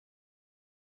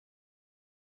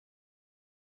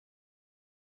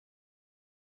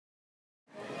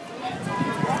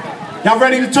Y'all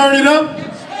ready to turn it up?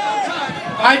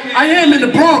 I am in the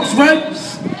Bronx, right?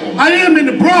 I am in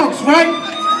the Bronx, right?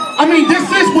 I mean, this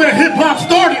is where hip-hop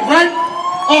started, right?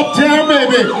 Uptown,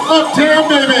 baby. Uptown,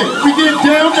 baby. We get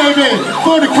down, baby.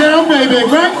 For the crown, baby,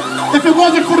 right? If it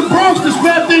wasn't for the Bronx, this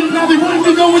rap thing probably wouldn't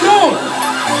be going on.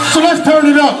 So let's turn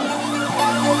it up.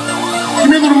 Give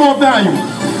me a little more volume.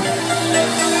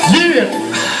 Yeah.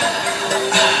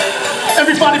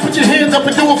 Everybody put your hands up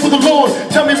and do it for the Lord.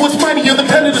 Tell me what's mightier, the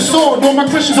pen of the sword. All my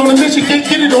Christians on a mission can't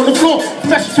get it on the floor.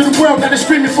 Message to the world, now they're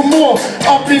screaming for more.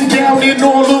 Up and down and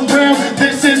all around.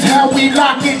 This is how we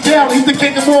lock it down. He's the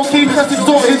king of all kings, let's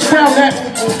exalt his crown.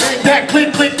 That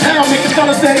click, click, pound. Niggas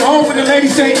gotta stay home when the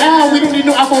ladies say, ow. We don't need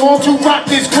no alcohol to rock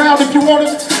this crowd. If you want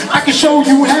it, I can show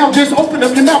you how. Just open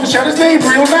up your mouth and shout his name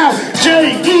real loud.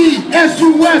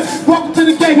 J-E-S-U-S. Welcome to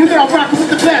the game, you now rocking with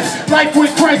the best. Life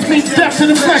with Christ means death in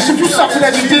the flesh. If you suffer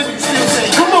that you did,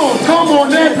 come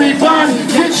on everybody,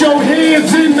 get your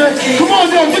hands in the, come on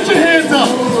y'all, get your hands up.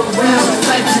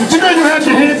 You know you had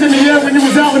your hands in the air when you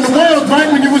was out in the world, right?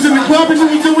 When you was in the club and you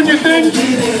was doing your thing.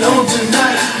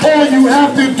 All you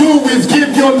have to do is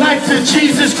give your life to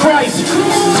Jesus Christ.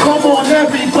 Come on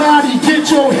everybody,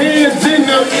 get your hands in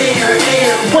the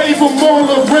air, wave them all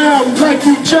around like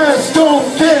you just don't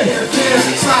care.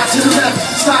 Slide to the left,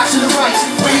 slide to the right,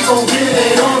 we gon' get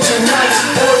it on tonight.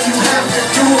 All you have to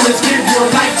do is give your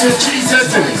life to Jesus.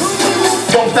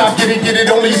 Don't stop, get it,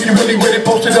 only if you really with it.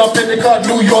 Posted up in the car,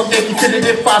 New York, Yankee fitted.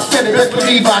 If I said it, best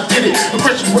believe I did it. A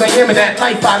Christian, what I am in that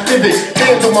life, I live it.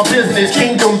 Handle my business,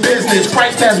 kingdom business.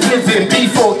 Christ has risen, be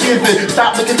forgiven.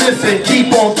 Stop looking, listen,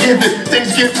 keep on giving.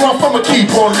 Things get rough, I'ma keep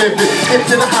on living. Hip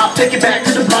to the hop, take it back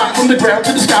to the block. From the ground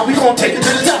to the sky, we gon' take it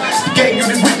to the top. The gang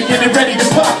unit with me and it ready to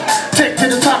pop. Take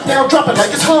to the top now, drop it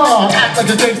like it's hard. Act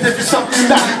like a gangster if it's something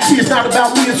you're not. See, it's not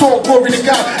about me, it's all glory to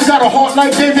God. I got a heart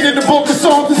like David in the book of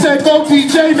Psalms and said, go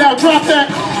DJ, now drop that.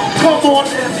 Come on.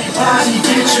 Everybody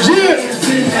get your hands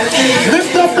in the air.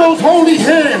 Lift up those holy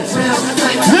hands.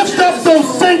 Lift up those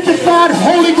sanctified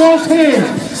Holy Ghost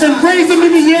hands and raise them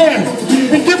in the air.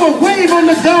 And give a wave on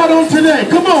the God on today.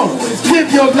 Come on. Give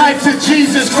your life to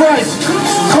Jesus Christ.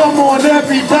 Come on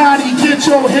everybody, get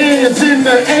your hands in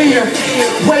the air.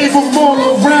 Wave them all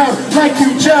around like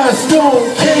you just don't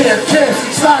care.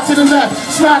 Slide to the left,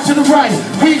 slide to the right.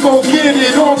 We gon' get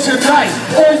it on tonight.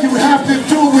 All you have to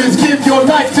do is give your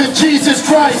life to Jesus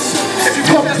Christ. If you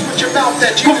confess with your mouth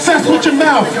that confess with your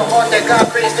mouth. Your heart that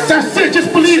God raised him. That's it,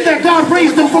 just believe that God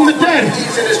raised him from the dead.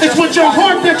 It's with your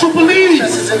heart that you believe.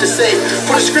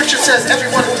 For the scripture says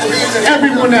everyone who believes in him.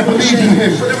 Everyone that believes in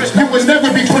him, you will never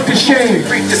be put to shame.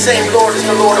 The same Lord is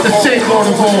the Lord of all. The same Lord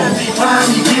of all.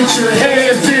 Everybody get your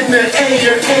hands in the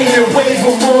air, wave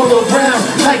them all around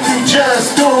like you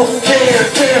just don't care.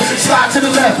 Slide to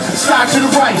the left, slide to the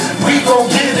right. We gon'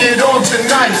 get it on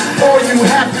tonight. All you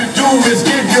have to do is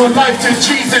give your life to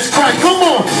Jesus Christ. Come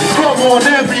on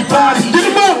everybody, get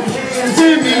them up. Hands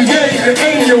in the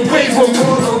air, wave them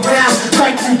all around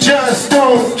like you just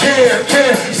don't care.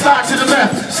 Slide to the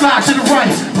left, slide to the right.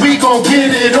 We gon'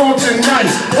 get it on tonight.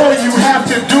 All you have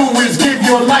to do is give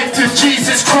your life to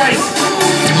Jesus Christ.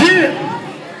 Yeah.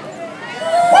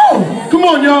 Woo! Come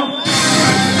on, y'all.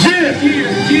 Yeah.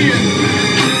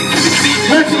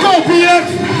 Let's go, PX.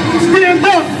 Stand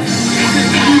up.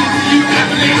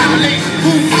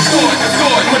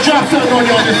 I'm gonna drop something on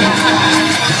y'all this time.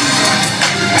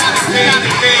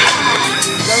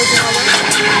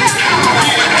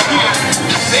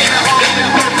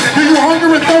 Do you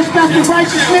hunger and thirst after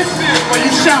righteousness? Well,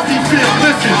 you shall be filled.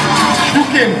 Listen, you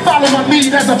can follow my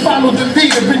lead as I follow the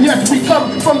leader. And yes, we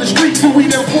come from the streets and we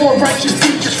them poor righteous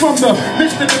teachers from the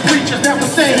midst of the preachers that were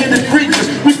saying the preachers.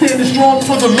 We standing strong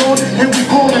for the Lord and we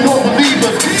calling all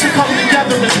believers to come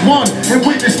together as one and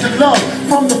witness the love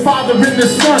from the Father and the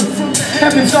Son.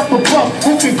 Heavens up above,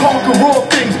 who can conquer all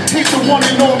things? He's the one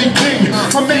and only King.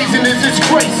 Amazing is His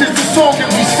grace, is the song that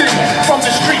we sing. From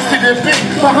the streets to the big,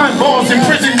 behind bars and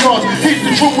prison yards. He's the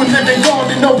true and living God,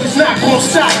 and no, He's not gonna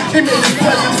stop. He made His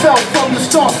presence felt from the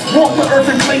start. Walked the earth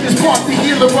and played His part, the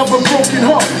healer of a broken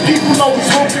heart. People always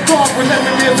hope to God whenever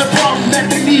there's a problem that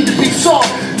they need to be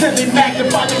solved. Then they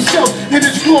magnify themselves in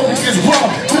His glory as well.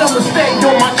 But I'ma stay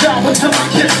on my job until I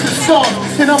kiss the stars.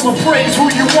 And I'ma praise who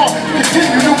you are,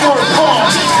 continue to work hard.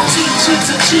 Teaching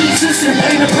to Jesus and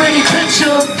paint a pretty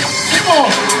picture. Come on,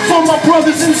 for my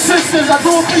brothers and sisters, I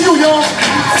do it for you, y'all.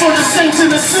 For the saints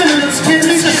and the sinners, can't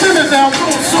leave the sinners out.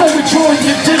 So enjoy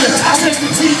your dinner. I take the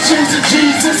teachings of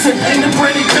Jesus and paint a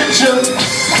pretty picture.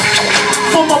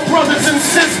 For my brothers and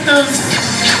sisters,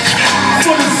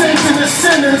 for the saints and the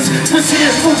sinners, this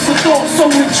here's food for thought, so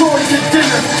enjoy your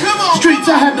dinner. Streets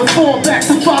I had to fall back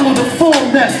to follow the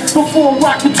format. Before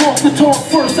I could talk the talk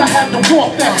first, I had to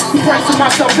walk that. The price of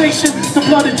my salvation, the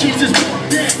blood of Jesus.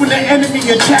 When the enemy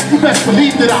attacked, you best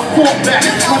believe that I fought back.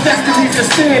 My destiny to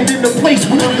stand in the place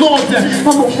where the Lord's at.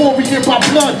 I'm a warrior by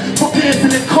blood, prepared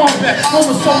for the combat. I'm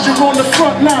a soldier on the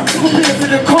front line, prepared for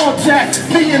the contact.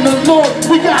 Me and the Lord,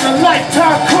 we got a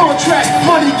lifetime contract.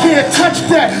 Money can't touch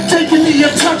that, taking me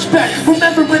a touchback.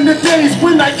 Remembering the days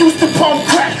when I used to pump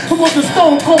crack. I was a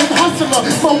stone cold hustler,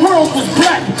 my world was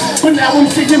black. But now I'm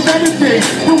seeing better days,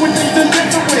 doing things in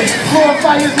different ways.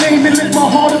 Glorify His name and lift my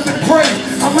heart up and praise.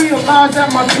 I realized that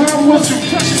my time was too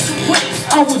precious to waste.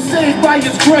 I was saved by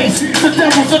His grace, the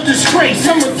devil's a disgrace.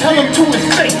 I'ma tell him to his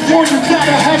face, boy, you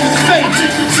gotta have His faith.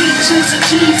 Take the teachings of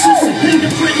Jesus and paint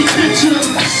a pretty picture.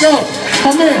 Yo,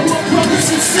 my man,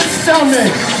 Brothers and sisters, sound man,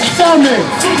 turn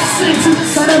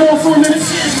that off for a minute.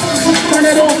 Turn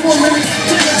that off for a minute.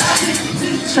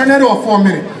 Turn that off for a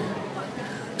minute.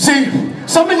 See,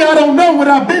 some of y'all don't know what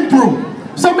I've been through.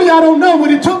 Some of y'all don't know what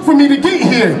it took for me to get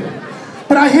here.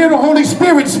 But I hear the Holy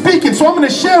Spirit speaking, so I'm going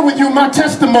to share with you my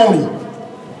testimony.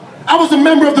 I was a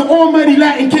member of the Almighty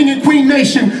Latin King and Queen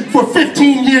Nation for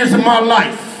 15 years of my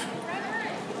life.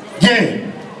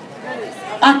 Yeah.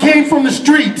 I came from the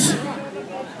streets.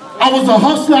 I was a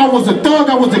hustler, I was a thug,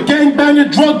 I was a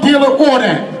gangbanger, drug dealer, all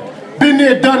that. Been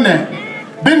there, done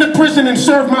that. Been to prison and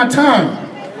served my time.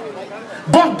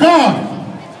 But God.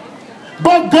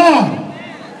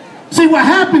 See, what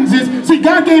happens is,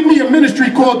 God gave me a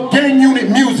ministry called Gang Unit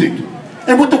Music.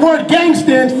 And what the word gang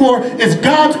stands for is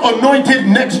God's anointed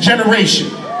next generation.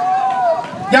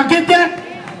 Y'all get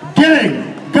that?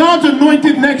 Gang. God's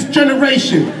anointed next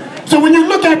generation. So when you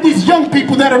look at these young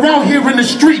people that are out here in the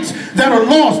streets, that are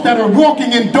lost, that are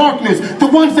walking in darkness, the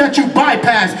ones that you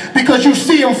bypass because you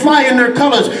see them fly in their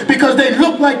colors, because they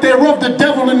look like they're of the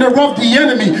devil and they're of the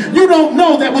enemy, you don't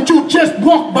know that what you just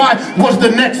walked by was the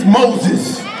next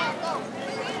Moses.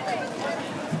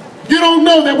 You don't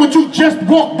know that what you just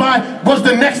walked by was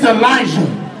the next Elijah,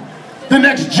 the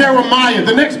next Jeremiah,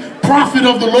 the next prophet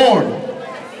of the Lord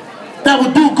that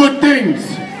would do good things.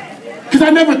 Because I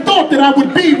never thought that I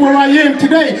would be where I am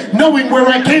today, knowing where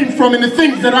I came from and the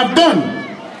things that I've done.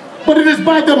 But it is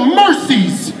by the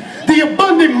mercies, the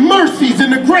abundant mercies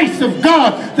and the grace of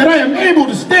God that I am able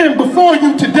to stand before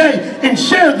you today and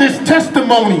share this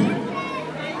testimony.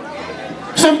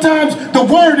 Sometimes the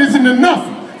word isn't enough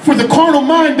for the carnal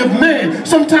mind of man.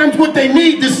 Sometimes what they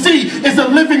need to see is a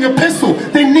living epistle.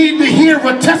 They need to hear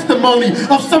a testimony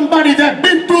of somebody that's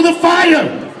been through the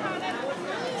fire.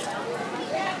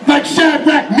 Like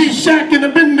Shadrach, Meshach, and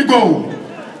Abednego.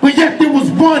 But yet there was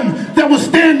one that was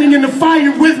standing in the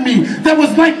fire with me, that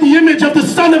was like the image of the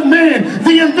Son of Man,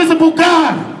 the invisible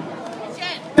God.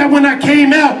 That when I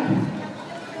came out,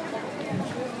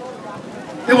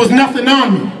 there was nothing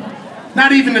on me,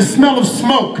 not even the smell of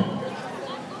smoke.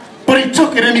 But He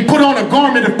took it and He put on a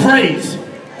garment of praise.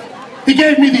 He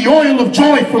gave me the oil of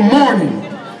joy for mourning.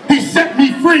 He set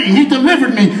me free. He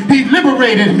delivered me. He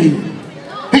liberated me.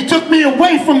 He took me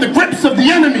away from the grips of the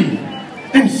enemy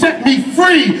and set me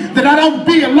free, that I don't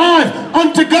be alive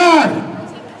unto God.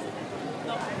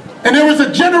 And there is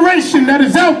a generation that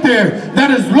is out there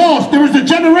that is lost. There is a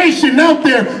generation out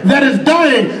there that is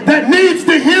dying, that needs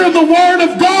to hear the word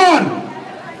of God.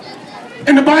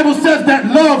 And the Bible says that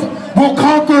love will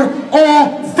conquer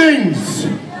all things.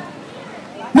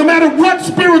 No matter what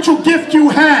spiritual gift you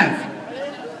have,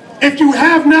 if you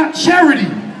have not charity,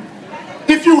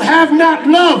 if you have not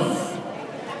love,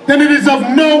 then it is of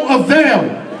no avail.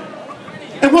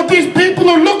 And what these people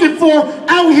are looking for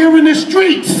out here in the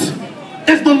streets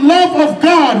is the love of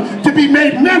God to be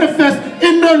made manifest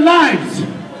in their lives.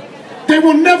 They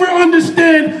will never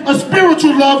understand a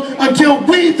spiritual love until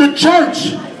we, the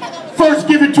church, first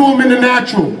give it to them in the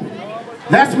natural.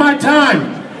 That's my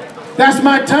time. That's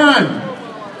my time.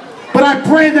 But I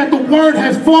pray that the word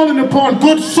has fallen upon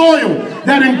good soil,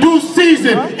 that in due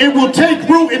season it will take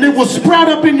root and it will sprout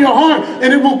up in your heart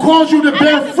and it will cause you to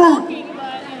bear fruit.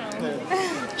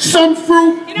 Some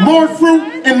fruit, more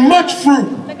fruit, and much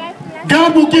fruit.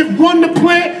 God will give one to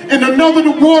plant and another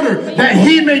to water, that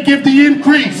He may give the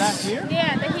increase.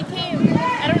 Yeah, that He came.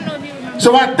 I don't know if you remember.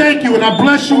 So I thank you and I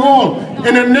bless you all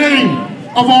in the name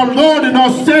of our Lord and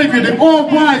our Savior, the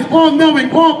all-wise,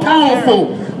 all-knowing,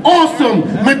 all-powerful, awesome,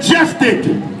 majestic,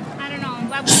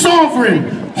 sovereign,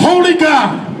 holy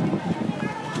God.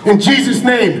 In Jesus'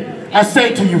 name, I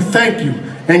say to you, thank you,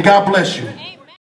 and God bless you.